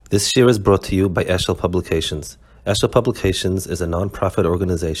This year is brought to you by Eshel Publications. Eshel Publications is a non-profit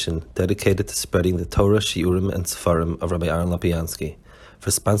organization dedicated to spreading the Torah, Shiurim, and Sefarim of Rabbi Aaron Lapiansky. For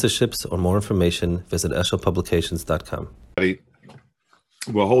sponsorships or more information, visit eshelpublications.com.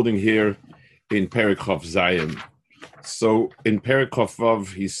 We're holding here in Perek Chof Zayin. So in Perek Chof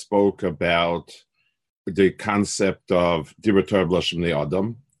Vav, he spoke about the concept of Dibur Torah B'Lashon Bnei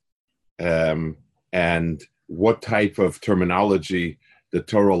Adam, and what type of terminology the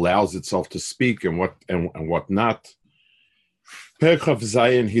Torah allows itself to speak and what not. Perek Chof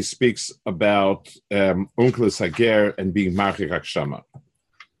Zayin, he speaks about Unkelis Hager and being Marchik Hakshama.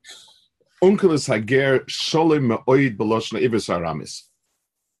 Unkelis Hager Sholem Me'oid B'Lashon Ivus Aramis.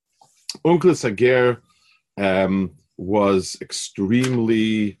 Unkelis Hager was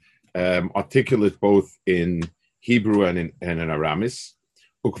extremely articulate both in Hebrew and in Aramis.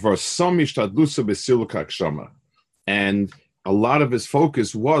 And a lot of his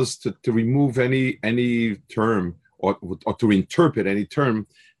focus was to remove any term or to interpret any term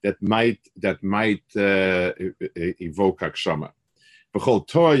that might evoke Hakshama.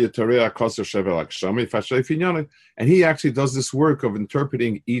 And he actually does this work of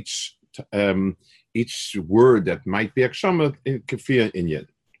interpreting each word that might be Hakshama in Kefiyah Inyan.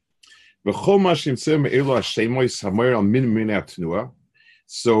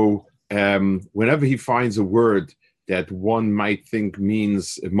 So whenever he finds a word that one might think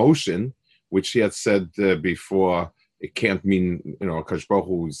means emotion, which he had said before, it can't mean, Akash Baruch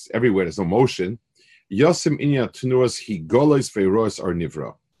Hu is everywhere, there's no motion. Yosim Inya Tnuas he golos veiros or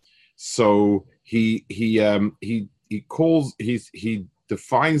nivra. So he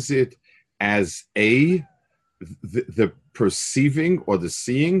defines it as the perceiving or the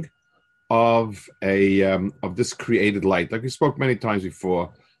seeing of this created light. Like we spoke many times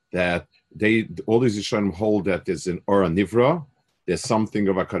before, that all these Yishanim hold that there's an Ora Nivra, there's something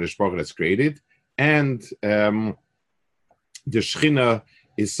of HaKadosh Baruch Hu that's created, and the Shechina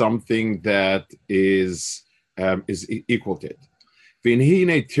is something that is equal to it.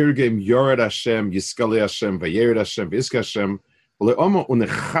 V'inhine tirgem Yored Hashem, Yiskale Hashem, Vayered Hashem, V'iska Hashem, V'le'oma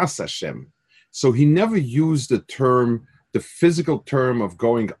unechas Hashem. So he never used the physical term of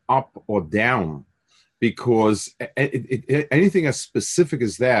going up or down, because anything as specific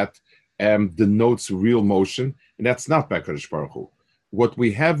as that denotes real motion, and that's not by HaKadosh Baruch Hu. What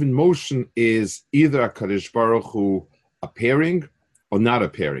we have in motion is either HaKadosh Baruch Hu appearing or not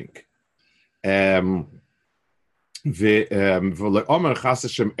appearing.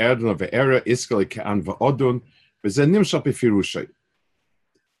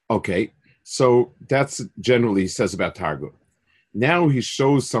 Okay, so that's generally he says about Targum. Now he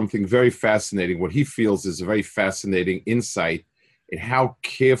shows something very fascinating, what he feels is a very fascinating insight in how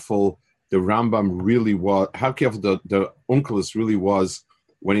careful the Rambam really was, how careful the Unkelis really was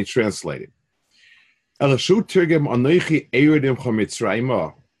when he translated. He translated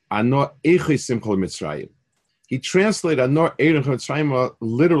Anor Eirem Mitzrayim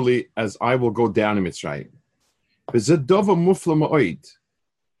literally as I will go down in Mitzrayim.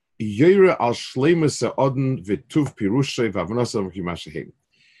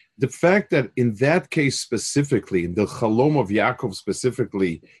 The fact that in that case specifically, in the Chalom of Yaakov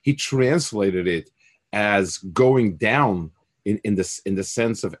specifically, he translated it as going down in the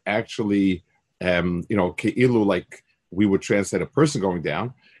sense of actually, Ke'ilu, like we would translate a person going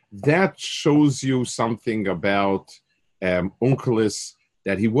down. That shows you something about Unkelis,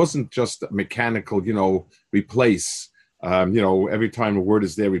 that he wasn't just mechanical, replace. Every time a word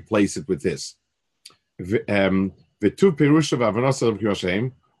is there, replace it with this. And he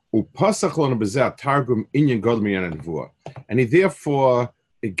therefore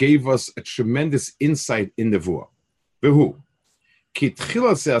gave us a tremendous insight in Nevuah.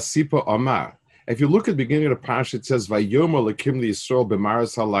 If you look at the beginning of the parsha, it says, "Vayoma lekim liYisrael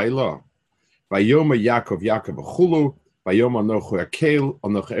b'maras halayla, Vayoma Yaakov b'chulu, Vayoma Nochu Akel,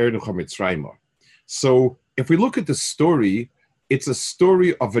 Anoch Ernucha Mitzrayim." So if we look at the story, it's a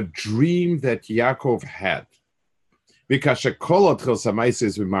story of a dream that Yaakov had.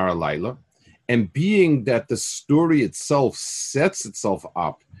 And being that the story itself sets itself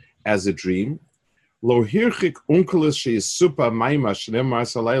up as a dream, so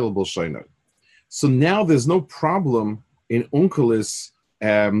now there's no problem in Unkelis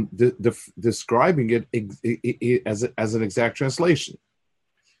describing it as an exact translation.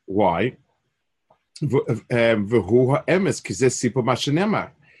 Why? The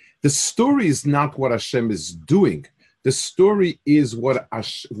story is not what Hashem is doing. The story is what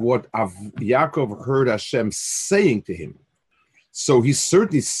Yaakov heard Hashem saying to him. So he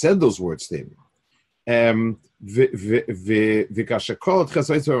certainly said those words to him. וכשכל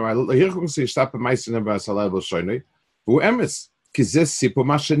חסר הירחום שישתפ מייסן בסלל בלשוני, והוא אמס, כי זה סיפור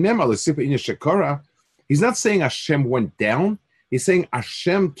מה שנאמר, לסיפור עניין שקורה. He's not saying Hashem went down. He's saying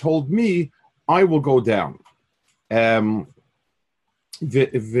Hashem told me I will go down.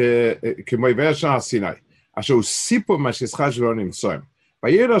 כמו יבש על סיני, אשר הוא סיפור מה שישחש ולא נמצאים.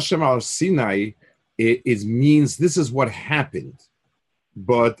 וירא השם על סיני, it means this is what happened.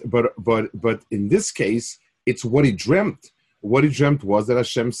 But in this case, it's what he dreamt. What he dreamt was that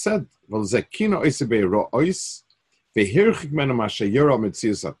Hashem said,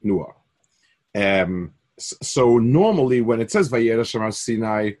 so normally when it says Vayera Hashem al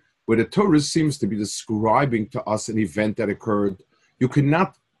Sinai, where the Torah seems to be describing to us an event that occurred, you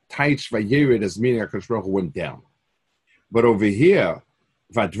cannot touch Vayera as meaning HaKadosh Baruch Hu went down. But over here,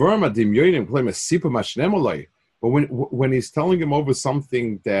 but when he's telling him over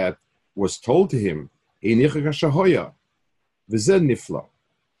something that was told to him, now,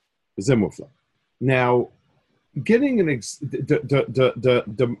 getting the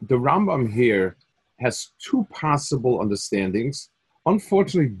Rambam here has two possible understandings.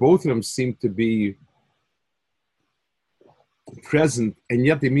 Unfortunately, both of them seem to be present, and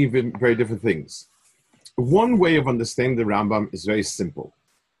yet they mean very different things. One way of understanding the Rambam is very simple.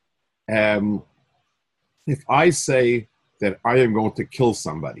 If I say that I am going to kill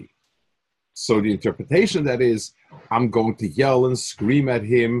somebody, so the interpretation that is, I'm going to yell and scream at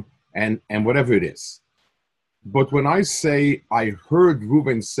him and whatever it is. But when I say, I heard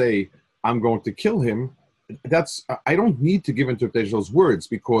Reuben say, I'm going to kill him, I don't need to give interpretation of those words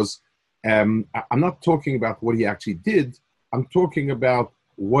because I'm not talking about what he actually did. I'm talking about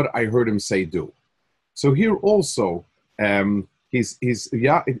what I heard him say do. So here also, Yaakov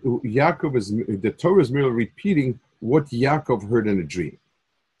the Torah is merely repeating what Yaakov heard in a dream.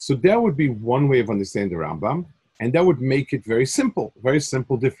 So that would be one way of understanding the Rambam, and that would make it very simple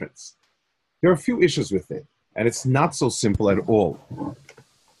difference. There are a few issues with it, and it's not so simple at all.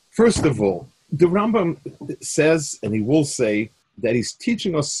 First of all, the Rambam says, and he will say, that he's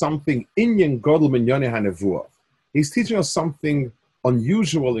teaching us something inyan gadol minyane hanevuah. He's teaching us something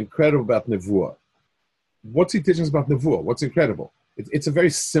unusual, incredible about nevuah. What's he teaching us about nevuah? What's incredible? It's a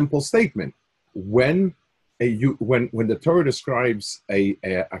very simple statement. When the Torah describes a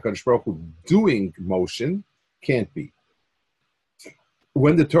HaKadosh Baruch Hu doing motion, can't be.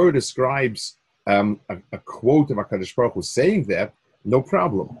 When the Torah describes a quote of HaKadosh Baruch Hu saying that, no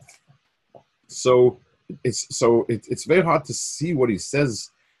problem. So it's very hard to see what he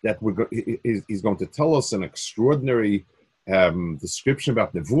says that he's going to tell us an extraordinary description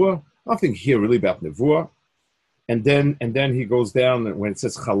about nevuah. Nothing here really about nevuah. And then he goes down, and when it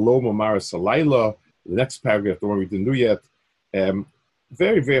says Chalom Omar Salayla, the next paragraph, the one we didn't do yet,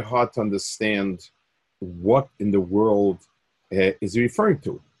 very, very hard to understand what in the world is he referring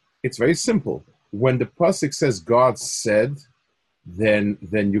to. It's very simple. When the pasuk says God said, then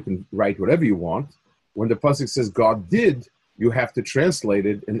you can write whatever you want. When the pasuk says God did, you have to translate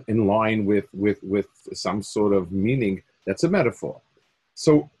it in line with some sort of meaning that's a metaphor.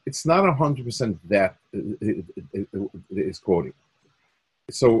 So it's not 100% that it is quoting.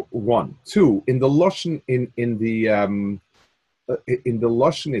 So 1, 2, in the lashon in the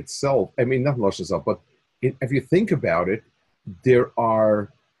lashon itself. I mean, not lashon itself, but if you think about it, there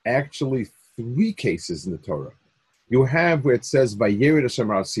are actually 3 cases in the Torah. You have where it says Vayered Hashem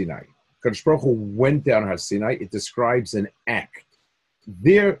al Sinai. Kadosh Baruch Hu went down Har Sinai. It describes an act.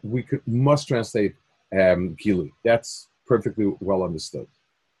 There we must translate Gilui. That's perfectly well understood.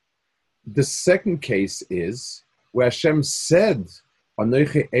 The second case is where Hashem said,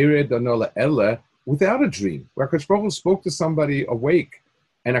 Anochi Ered Anola Ele, without a dream, where HaKadosh Baruch Hu spoke to somebody awake,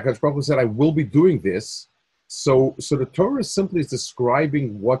 and HaKadosh Baruch Hu said, I will be doing this. So the Torah simply is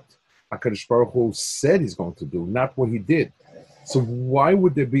describing what HaKadosh Baruch Hu said he's going to do, not what he did. So why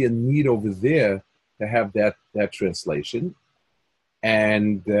would there be a need over there to have that translation?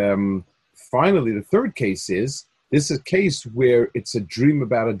 And finally, the third case is, this is a case where it's a dream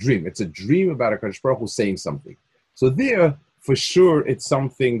about a dream. It's a dream about HaKadosh Baruch Hu saying something. So there, for sure, it's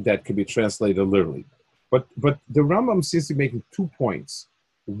something that could be translated literally. But the Rambam seems to be making 2 points.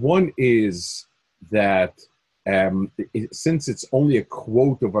 One is that since it's only a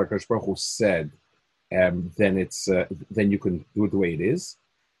quote of what HaKadosh Baruch Hu said, then you can do it the way it is.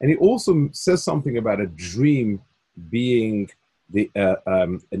 And he also says something about a dream being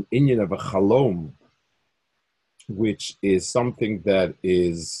an inyan of a chalom, which is something that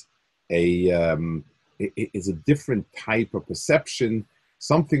is a different type of perception,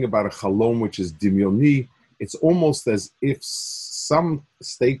 something about a chalom which is dimyoni. It's almost as if some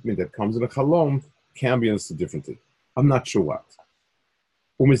statement that comes in a chalom can be understood differently. I'm not sure what.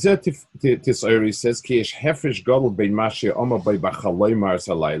 Tisori says, Ki yesh hefresh gadol bein ma she'amar bei b'chaloi maris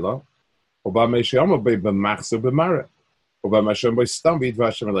halayla, u'ba ma she'amar bei b'machzor b'mareh, u'ba ma she'amar bei stam v'yidva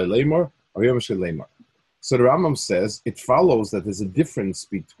Hashem alei leimor, or yom shel leimor. So the Rambam says it follows that there's a difference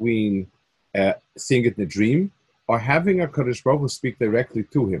between seeing it in a dream or having a Kadosh Baruch Hu speak directly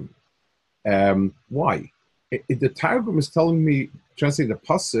to him. Why? The Targum is telling me, translating the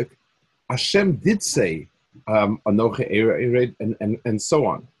pasuk, Hashem did say, Anoche Ered, and so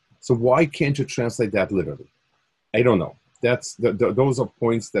on. So why can't you translate that literally? I don't know. Those are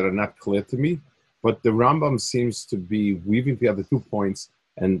points that are not clear to me, but the Rambam seems to be weaving together 2 points,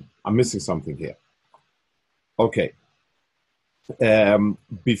 and I'm missing something here. Okay.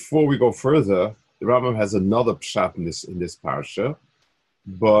 Before we go further, the Rambam has another pshat in this parsha,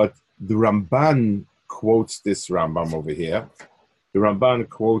 but the Ramban quotes this Rambam over here. The Ramban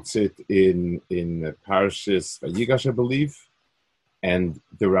quotes it in Parashas Vayigash, I believe, and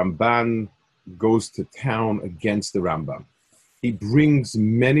the Ramban goes to town against the Rambam. He brings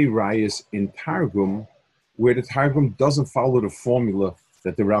many rayas in Targum where the Targum doesn't follow the formula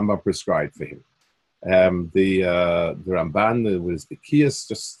that the Rambam prescribed for him. The Ramban with the Kiyas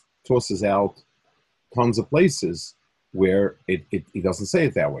just tosses out tons of places where he doesn't say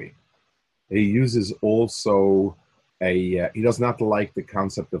it that way. He uses also he does not like the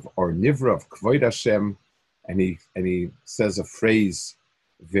concept of or nivra, of kvoid Hashem, and he says a phrase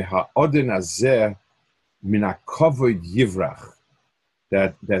v'ha'odin hazeh min ha'kavod yivrach,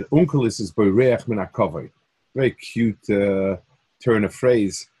 that unkelis is boireach min ha'kavod. Very cute turn of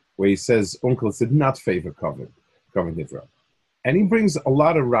phrase where he says unkelis did not favor kavod nivra, and he brings a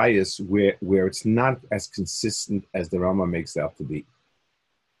lot of rayas where it's not as consistent as the Rambam makes it out to be.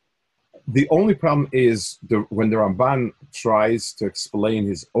 The only problem is when the Ramban tries to explain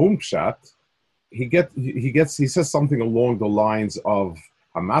his own pshat, he says something along the lines of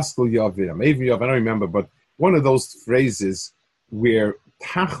Hamaskal Yav, Amavi Yav, I don't remember, but one of those phrases where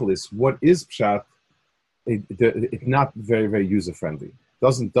tachlis, what is pshat, it's not very, very user friendly.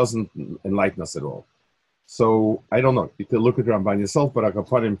 Doesn't enlighten us at all. So I don't know. You can look at the Ramban yourself, but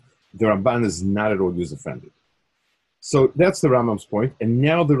upon him, the Ramban is not at all user friendly. So that's the Rambam's point, and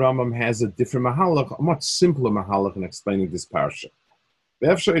now the Rambam has a different mahalach, a much simpler mahalach in explaining this parsha.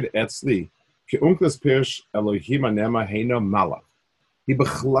 He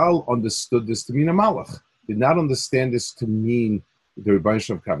bechlal understood this to mean a malach. Did not understand this to mean the Rebbeinu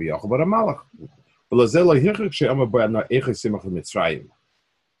Shem Kaviyach, but a malach.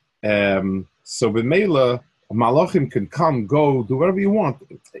 So b'meila, malachim can come, go, do whatever you want.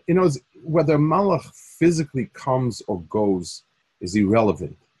 You know, whether malach physically comes or goes is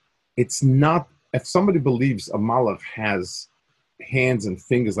irrelevant. It's not, if somebody believes a malach has hands and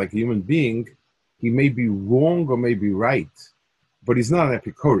fingers like a human being, he may be wrong or may be right, but he's not an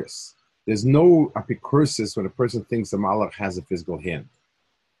epicurus. There's no epicurus when a person thinks a malach has a physical hand.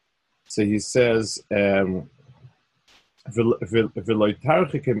 So he says, he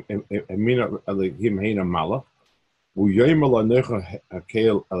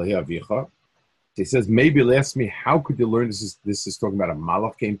says, maybe he'll ask me, how could you learn this is talking about a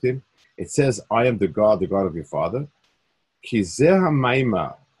malach came to him? It says, I am the God of your father.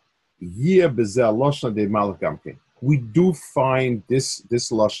 We do find this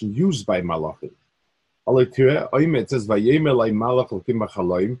lashon used by malachim. It says,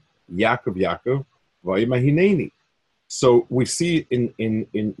 Yaakov, Hineni. So we see in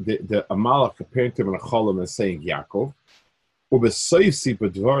the Amalek comparing to him in a cholam and saying Yaakov. Ubesaysi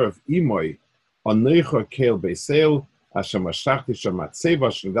bedvarav imoy anecha kel beisel ashem ashachti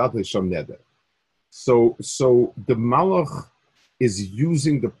shamatzeva shnadati sham neder. So the Malach is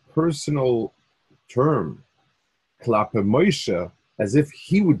using the personal term klape Moshe as if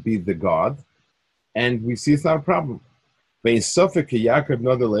he would be the God, and we see it's not a problem. Bein sofek Yaakov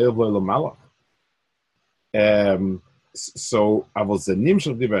neder le'ev le'malach. So avol zenim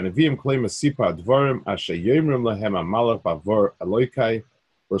shel divrei neviim claim a sipa advarim asher yomrim lahem amalach bavor alokai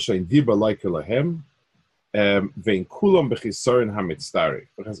l'shein dibra like lahem vein kulam bechisaron hamitztari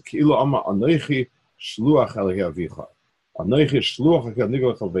because ki'ilu ama anoichi shluach Elohe avicha anoichi shluach hakal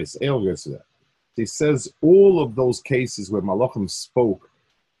niglach al beis el. He says all of those cases where malachim spoke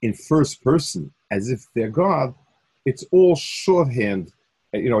in first person as if they're God, it's all shorthand.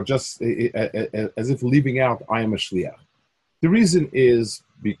 Just as if leaving out, I am a shliach. The reason is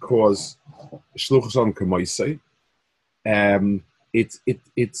because shluchas k'moisei. It's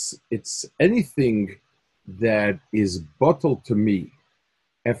anything that is bottled to me.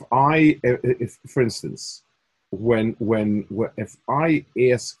 If for instance, if I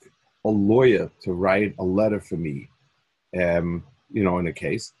ask a lawyer to write a letter for me, in a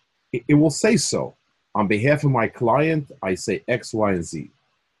case, it will say so. On behalf of my client, I say X, Y, and Z.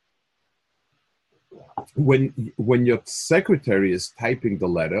 When your secretary is typing the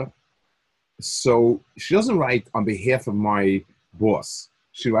letter, so she doesn't write on behalf of my boss.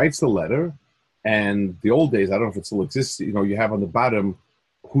 She writes the letter, and the old days, I don't know if it still exists, you have on the bottom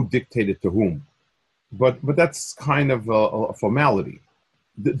who dictated to whom. But that's kind of a formality.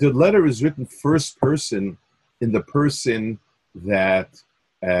 The letter is written first person in the person that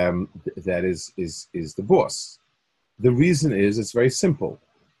is the boss. The reason is it's very simple.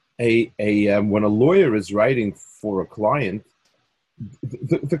 When a lawyer is writing for a client,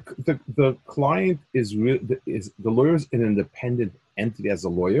 the client is the lawyer is an independent entity as a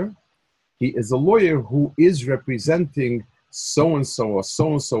lawyer. He is a lawyer who is representing so and so or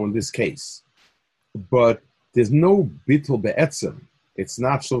so and so in this case, but there's no bittul be'etzem. It's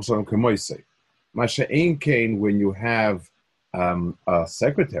not shulchan kemoisei. Masha ein kain when you have a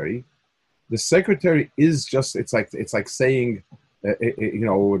secretary. The secretary is just it's like saying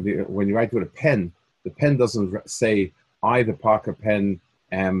when you write with a pen, the pen doesn't say I, the Parker pen,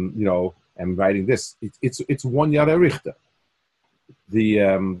 am writing this. It's one yada richter.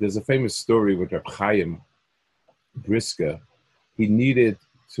 There's a famous story with Reb Chaim Brisker. He needed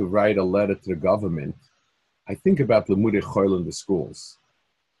to write a letter to the government, I think about Limudei Choil in the schools.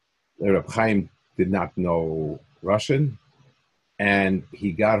 Reb Chaim did not know Russian, and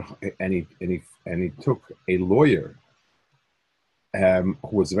he took a lawyer who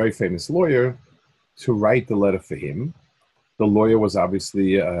was a very famous lawyer to write the letter for him. The lawyer was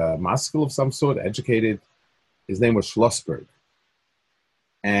obviously a maskil of some sort, educated. His name was Schlossberg.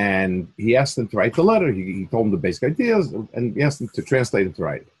 And he asked him to write the letter. He told him the basic ideas, and he asked him to translate it to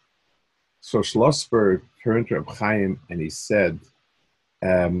write. So Schlossberg turned to Reb Chaim and he said,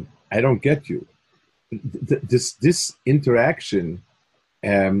 I don't get you. This interaction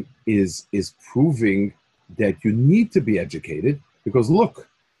is proving that you need to be educated, because look,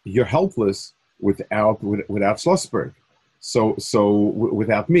 you're helpless without Schlossberg. So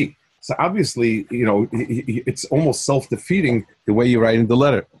without me. So obviously, it's almost self-defeating the way you're writing the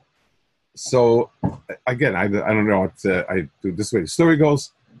letter. So again, I don't know what I do this way. The story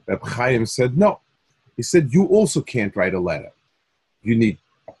goes, Reb Chaim said, no. He said, you also can't write a letter. You need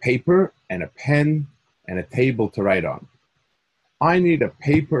a paper and a pen and a table to write on. I need a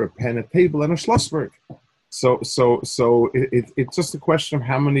paper, a pen, a table, and a Schlossberg. So it's just a question of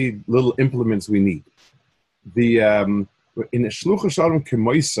how many little implements we need. In a shluchah shalom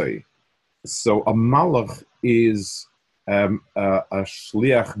kemoisei, so a malach is a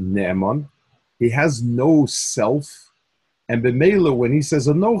shliach ne'eman. He has no self, and b'meila, when he says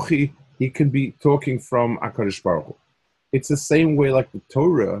anochi, he can be talking from HaKadosh Baruch Hu. It's the same way like the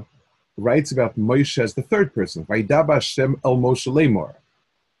Torah writes about Moshe as the third person. Vayidaba Hashem el Moshe lemor.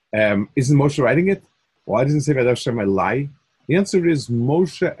 Isn't Moshe writing it? Why doesn't it say Vayidaba Hashem elai? The answer is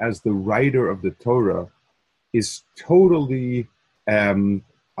Moshe, as the writer of the Torah, is totally a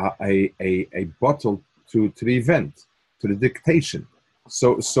bottle to the event, to the dictation.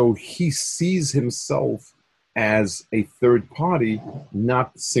 So he sees himself as a third party,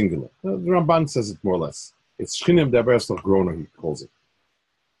 not singular. The Ramban says it more or less. It's Shchinim Debersloch Groner, he calls it.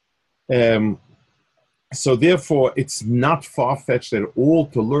 So therefore, it's not far-fetched at all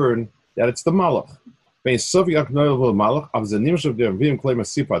to learn that it's the Malach. So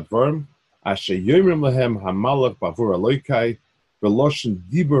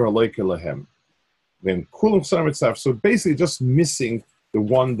basically just missing the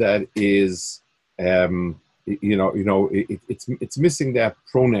one that is, it's missing that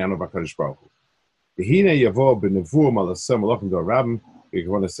pronoun of HaKadosh Baruch Hu.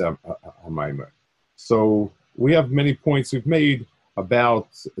 So we have many points we've made about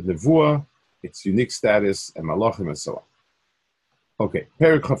Nevuah, its unique status, and Malachim, and so on. Okay,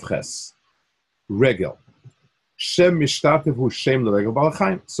 Perek Chavches. Regel. Shem mishtatev hu shem l'regel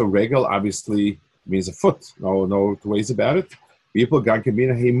balachayim. So regel obviously means a foot. No two ways about it. People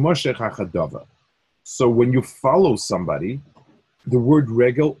gankemina he moshech hachadava. So when you follow somebody, the word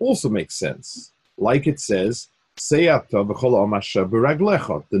regel also makes sense. Like it says, Seyata v'chol amasha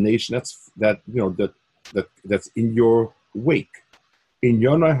b'raglecha, the nation that's in your wake. In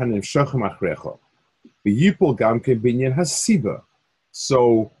yonah hanimshachem achrecha. V'yipol gamke binyan hasiba.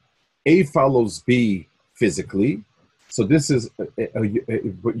 So A follows B physically. So this is,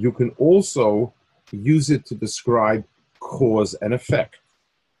 but you can also use it to describe cause and effect.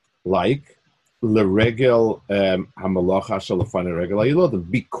 Like, l'regel hamalacha shalafana regel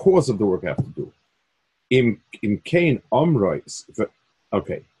ayilodim, because of the work I have to do. Im kain omrois.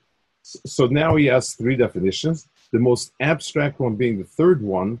 Okay. So now he has three definitions. The most abstract one being the third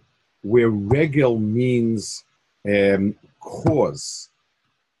one, where regel means cause.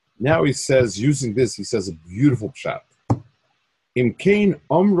 Now he says, using this, he says a beautiful pshat. It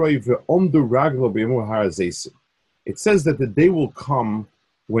says that the day will come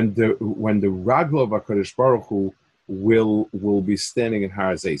when the ragla of HaKadosh Baruch Hu will be standing in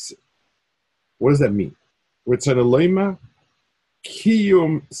Har Zaysim. What does that mean? It's an aleima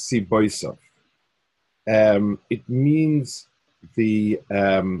kiyum siboisav. It means the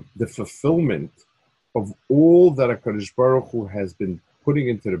fulfillment of all that HaKadosh Baruch Hu has been putting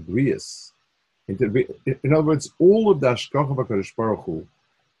into the brias. In other words, all of the hashgacha of HaKadosh Baruch Hu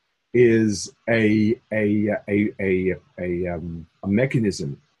is a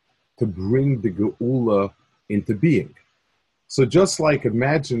mechanism to bring the geula into being. So just like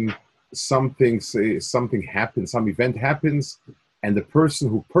imagine something happens, some event happens, and the person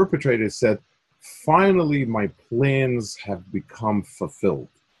who perpetrated it said, finally my plans have become fulfilled.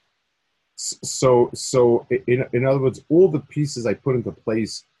 So in other words, all the pieces I put into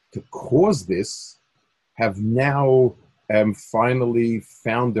place to cause this have now finally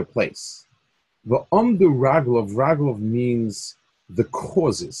found their place. The Raglov means the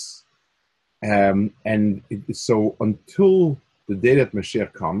causes. So until the day that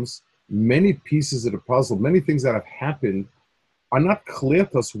Mashiach comes, many pieces of the puzzle, many things that have happened are not clear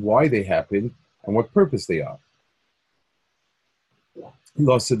to us why they happened and what purpose they are.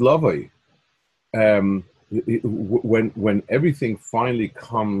 Lasid Lavai, when everything finally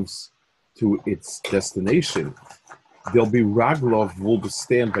comes to its destination, there'll be Raglov will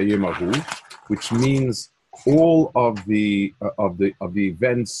stand by Yemahu, which means all of the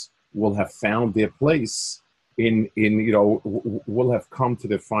events will have found their place will have come to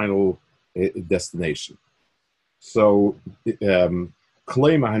their final destination. So,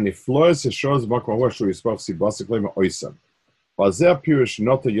 claim hanifloes shows makwa shu yisbach sibas claim oisam. Bazer pirish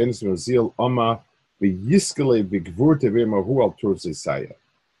not a yenis mezil ama v'yiskele v'gvurte v'emahu al tur zisaya.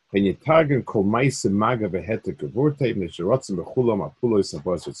 And yitagen kol meise maga v'hete gvurte v'neshiratzim v'chulam apulois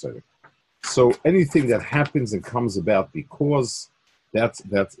abas v'tzarek. So anything that happens and comes about because that's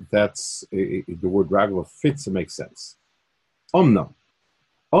the word ragla fits and makes sense. Omna.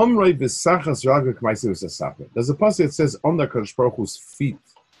 Omrei v'sachas ragla k'maise v'sasape. There's a passage that says on the HaKadosh Baruch Hu's feet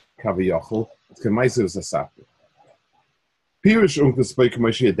kaviyachol k'maise v'sasape. Pirish unkles by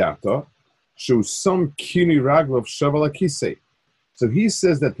k'maise yadata show some kini raglov shavala kisei. So he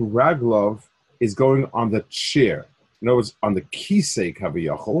says that raglov is going on the chair. In other words, on the kisei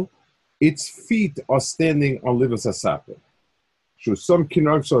kaviyachol, its feet are standing on livas asape. Show some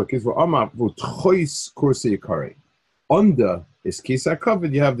kinarg shavala kisei v'ama v'tchois kursi yikare. Under is kisa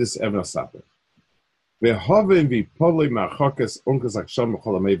covered, you have this evna sape. Ve'havin v'polei ma'chakas unkles aksham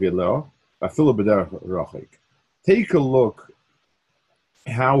v'cholamei v'leo v'afilu b'derech rochik. Take a look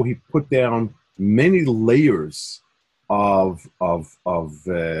how he put down many layers of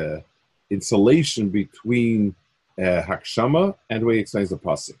insulation between Hakshama and the way he explains the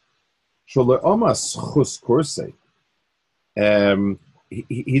pasuk. Sholomas chus kurse.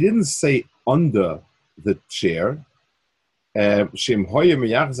 He didn't say under the chair. Shem hoye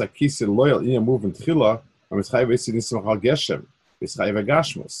meyachza kise loyal in a movement chila. Amitzchay v'esin nismachal geshem. V'eschay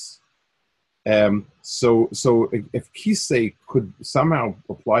v'gashmus. So if Kisei could somehow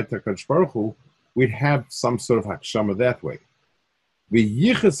apply to HaKadosh Baruch Hu, we'd have some sort of Hakshama that way.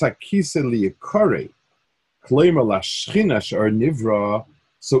 V'yiches HaKisei liyakare, klema lashchina she'ar nivra.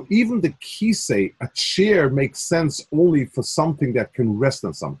 So even the Kisei, a chair, makes sense only for something that can rest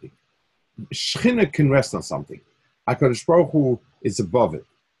on something. Shchina can rest on something. HaKadosh Baruch Hu is above it.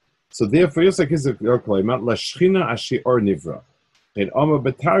 So therefore, Yosef Kisei klema lashchina she'ar nivra. In Amma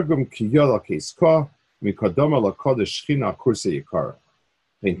Betargum Kiyola Keska, Mikodoma Lakodesh Shchina Kurse Yikara.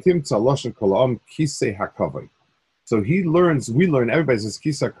 In Tim Tzaloshan Kolam Kise Hakavai. So we learn, everybody says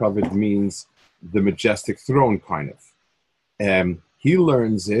Kise Hakavai means the majestic throne, kind of. He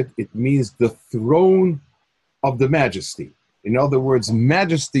learns it means the throne of the majesty. In other words,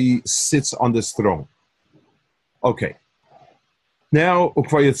 majesty sits on this throne. Okay. Now, so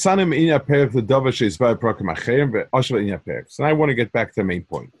now I want to get back to the main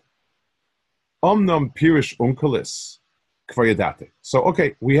point. Omnam pirish unkelis k'vayadate. So,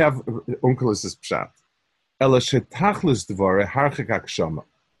 okay, we have unkelis' pshat. Ela shetachlis dvare harchik hakshama.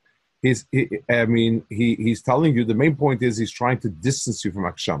 He's telling you the main point is he's trying to distance you from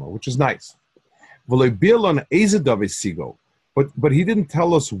hakshama, which is nice. But he didn't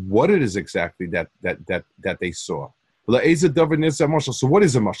tell us what it is exactly that they saw. So what is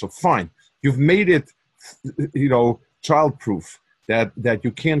a mashal? Fine, you've made it, child-proof. that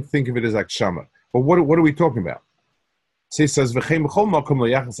you can't think of it as akshama. But what are we talking about? So he says, Unkelis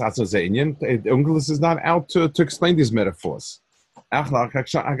is not out to explain these metaphors.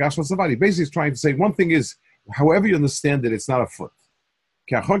 Basically, he's trying to say one thing is, however you understand it, it's not a foot.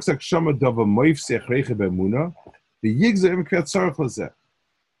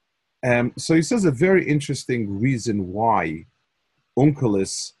 So he says a very interesting reason why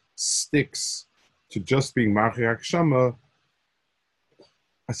Unkelis sticks to just being Marchik Hakshama,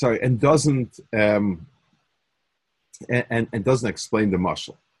 and doesn't and doesn't explain the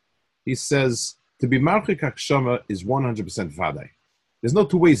mashal. He says to be Marchik Hakshama is 100% Vadai. There's no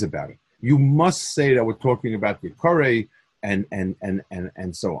two ways about it. You must say that we're talking about the Koreh and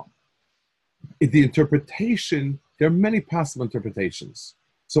so on. In the interpretation, there are many possible interpretations.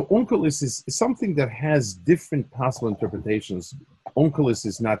 So Unkelis is something that has different possible interpretations. Unkelis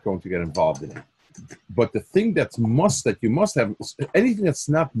is not going to get involved in it. But the thing that you must have, anything that's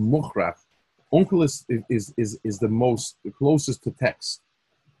not mukhrach, Unkelis is the closest to text.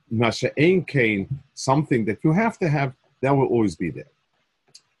 Masha'ein kain, something that you have to have, that will always be there.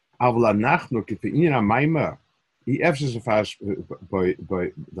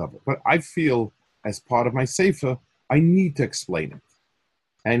 But I feel, as part of my sefer, I need to explain it.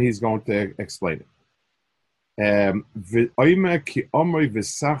 And he's going to explain it. The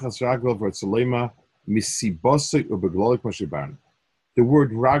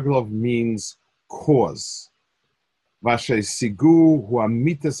word raglov means cause. Okay,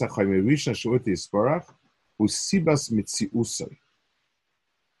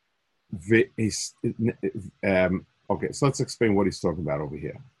 so let's explain what he's talking about over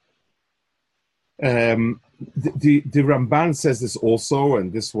here. The Ramban says this also,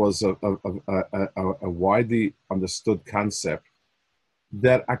 and this was a widely understood concept,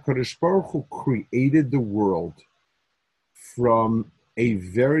 that HaKadosh Baruch Hu created the world from a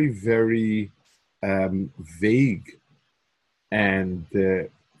very, very vague and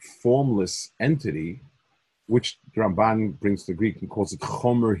formless entity, which the Ramban brings to Greek and calls it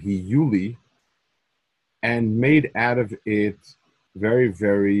Chomer Hiyuli, and made out of it very,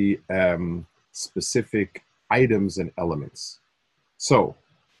 very specific items and elements. So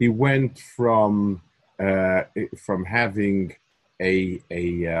he went from having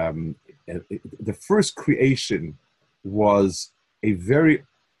the first creation was a very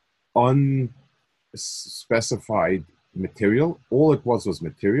unspecified material. All it was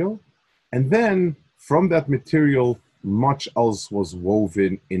material, and then from that material, much else was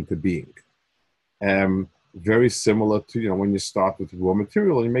woven into being. Very similar to, when you start with raw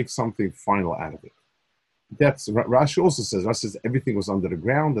material and you make something final out of it. That's Rashi also says. Rashi says everything was under the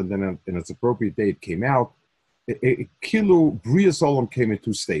ground, and then in its appropriate day it came out. Kilu Bria Olam came in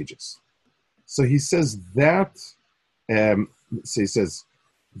two stages. So he says that. So he says,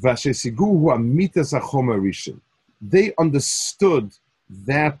 they understood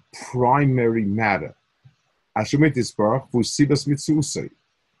that primary matter.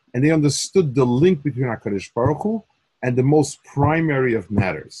 And they understood the link between HaKadosh Baruch Hu and the most primary of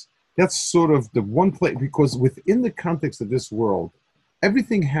matters. That's sort of the one place, because within the context of this world,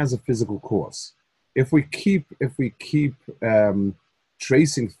 everything has a physical cause. If we keep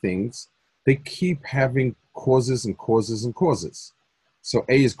tracing things, they keep having causes and causes and causes. So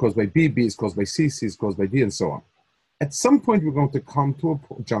A is caused by B, B is caused by C, C is caused by D, and so on. At some point, we're going to come to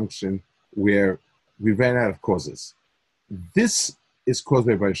a junction where we ran out of causes. This is caused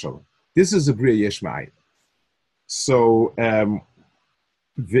by Baruch Shalom. This is a Bria Yesh Ma'ayin. So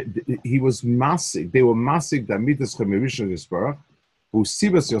he was masig. They were masig that midas chemerishon yisbarach, who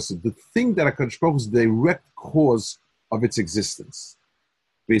sibas yosef. The thing that HaKadosh Baruch Hu is the direct cause of its existence.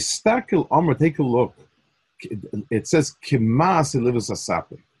 V'stakel Amar, take a look. It says kimas elivus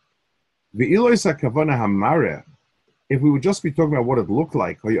asape. V'ilois hakavana hamare. If we would just be talking about what it looked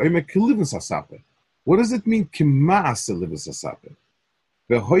like, what does it mean kimas elivus asape?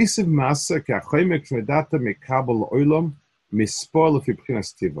 V'hoisiv masa ka'choymek shmedata mekabel oilam mispor lefi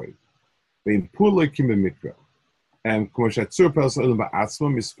b'chinas tivoy. V'impur loikim b'mikra. And כמו שהצור פרס oilam ba'atzma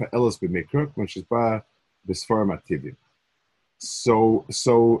mispa'elos b'mikra, כמו שבה b'sforim ativim. So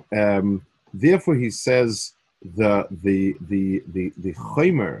therefore he says the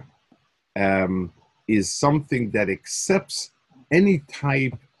chomer is something that accepts any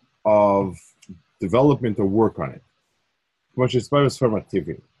type of development or work on it.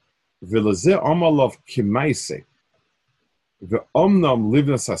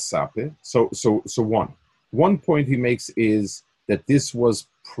 So one point he makes is that this was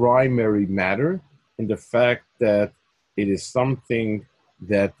primary matter in the fact that it is something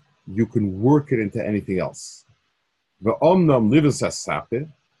that you can work it into anything else. Ve'omnam livus hasape.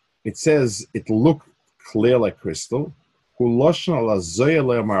 It says it looked clear like crystal. Huloshon ala zoya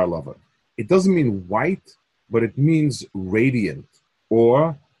le'amar lava. It doesn't mean white, but it means radiant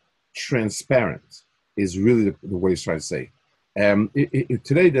or transparent is really the way he's trying to say.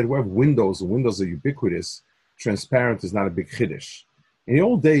 Today that we have windows, and windows are ubiquitous, transparent is not a big chiddush. In the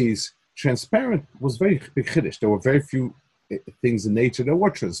old days, transparent was very big chiddush. There were very few things in nature that were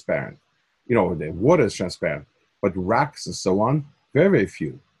transparent. The water is transparent, but rocks and so on, very, very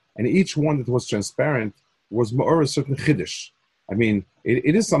few. And each one that was transparent was more a certain chiddush. I mean,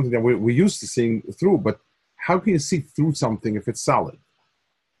 it is something that we're used to seeing through, but how can you see through something if it's solid?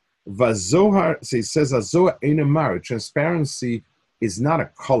 Vazohar, so he says, Azohar einamar, transparency is not a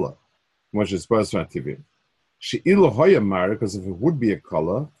color, much as TV. She'ilu hoya mara, because if it would be a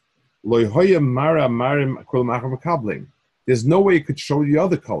color, loy hoya mara marim kol machar makabling. There's no way it could show you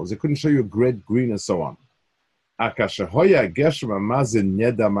other colors. It couldn't show you red, green, and so on. Akasha hoya geshem amazin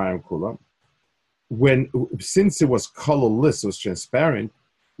neda marim kulam. Since it was colorless, it was transparent,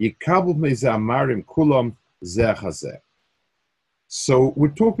 yikabel meza marim kulam zeh hazeh. So we're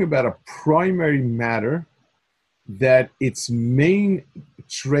talking about a primary matter that its main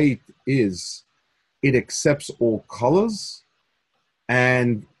trait is it accepts all colors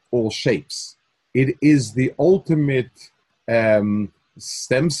and all shapes. It is the ultimate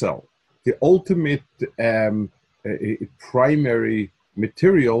stem cell, the ultimate primary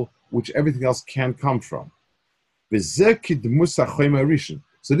material which everything else can come from.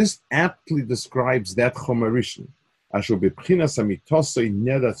 So this aptly describes that chomarishin.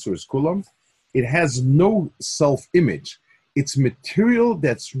 It has no self-image. It's material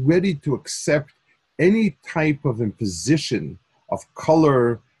that's ready to accept any type of imposition of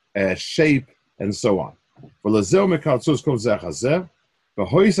color, shape, and so on.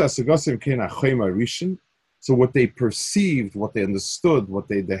 So what they perceived, what they understood, what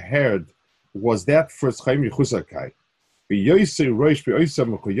they heard, was that first Chaim Yichusakai.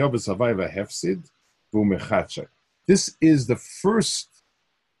 This is the first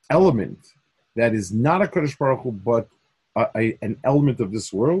element that is not a Kadosh Baruch Hu, but an element of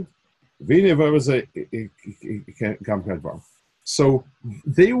this world. So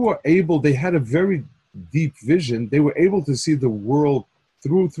they had a very deep vision. They were able to see the world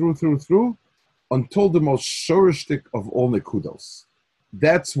through, until the most shorishtik of all nekudos.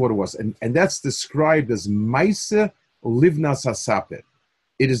 That's what it was. And that's described as Maise Livnas Hasapet.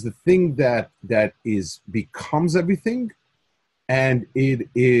 It is the thing that becomes everything, and it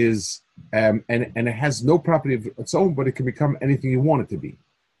is and it has no property of its own, but it can become anything you want it to be.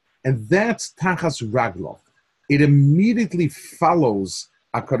 And that's Tachas Raglov. It immediately follows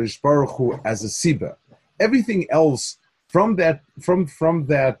HaKadosh Baruch Hu as a Siba. Everything else from that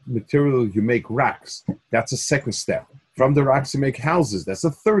material you make racks. That's a second step. From the racks you make houses. That's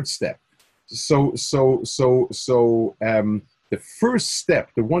a third step. So the first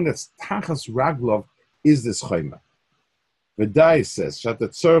step, the one that's Tachas Raglov, is this Chayma. Vedai says, Shata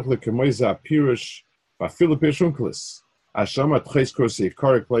Tzorach lekemoiza pirush vafilu pirush unklis. Ashama tcheis kursi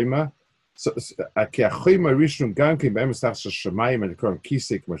yikarik leima. So aki achayma rishon ganki be'emes tachas shamayim and koram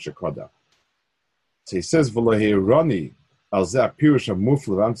kisik mashakoda. So he says, V'lo heironi al zeh pirush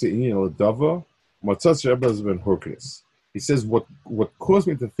hamufl v'amtzi inyan l'dava motzos rebbe's ben horkris. He says, what caused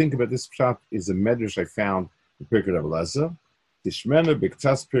me to think about this pshat is a medrash I found in Perek Rebbe Tishmena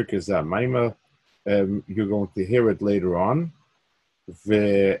b'ktas Perek zeh maima. You're going to hear it later on.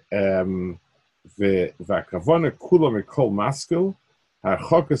 V'akavona kulam ekol maskil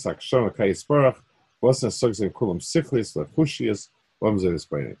harchokas akshon akayis barach wasna sugzin kulam sichlis lefushias v'amzeres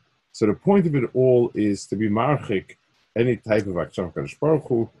b'nei. So the point of it all is to be marchik any type of akshon kadosh baruch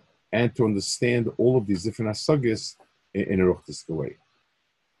hu, and to understand all of these different asagis in a ruchtisk way.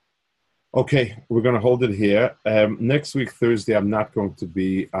 Okay, we're going to hold it here. Next week, Thursday, I'm not going to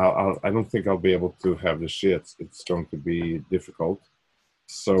be, I don't think I'll be able to have the share. It's going to be difficult.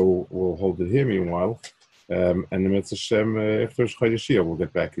 So we'll hold it here meanwhile. And the Mitzvah Hashem, after Chodesh Shia, we'll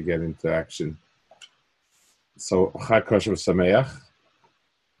get back again into action. So, Chag Kosher Sameach.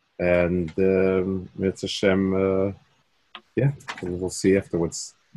 And Mitzvah Hashem, we'll see afterwards.